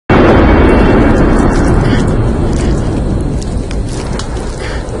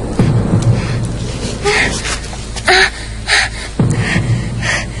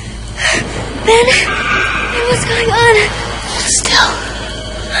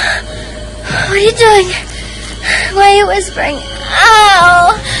What are you doing? Why are you whispering?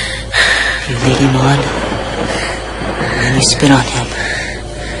 Ow! You lead him on, and then you spit on him.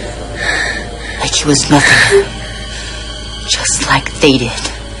 Like he was nothing. Just like they did.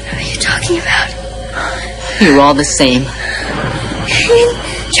 What are you talking about? You're all the same. You mean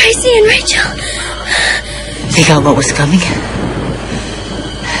Tracy and Rachel? They got what was coming.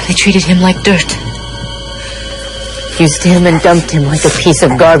 They treated him like dirt. Used him and dumped him like a piece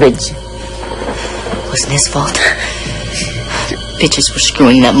of garbage. It wasn't his fault. The bitches were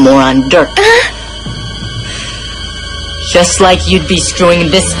screwing that moron dirt. Just like you'd be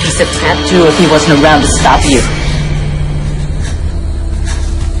screwing this piece of crap too if he wasn't around to stop you.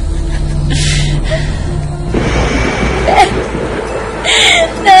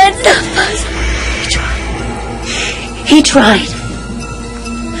 That's not possible. He tried.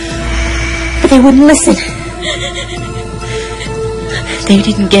 But they wouldn't listen. They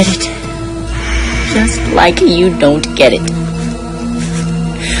didn't get it. Just like you don't get it.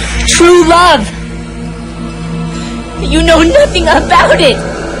 True love. You know nothing about it.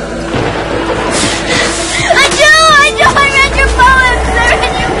 I do. I read your poems.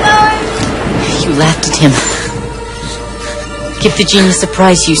 You laughed at him. Give the genius a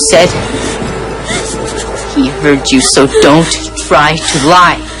prize, you said. He heard you, so don't try to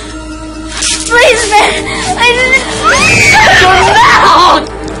lie. Please, man. I didn't... Shut your mouth!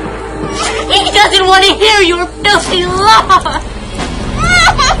 He doesn't want to hear your filthy lie.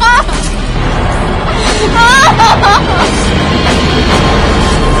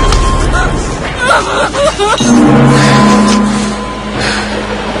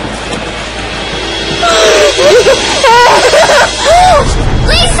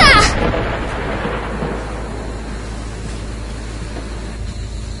 Lisa!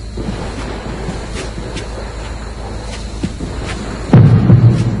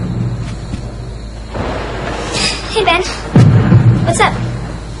 Hey, Ben. What's up?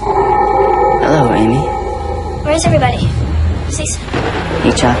 Hello, Amy. Where's everybody? Lisa.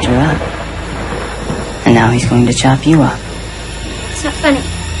 He chopped her up. And now he's going to chop you up. It's not funny.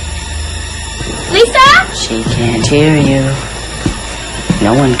 Lisa? She can't hear you.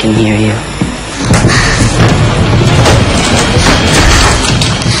 No one can hear you.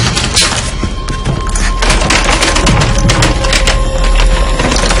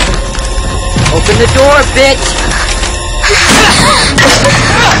 Open the door, bitch!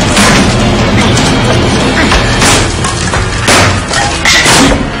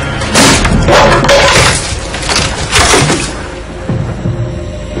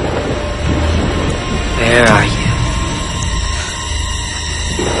 Where are you?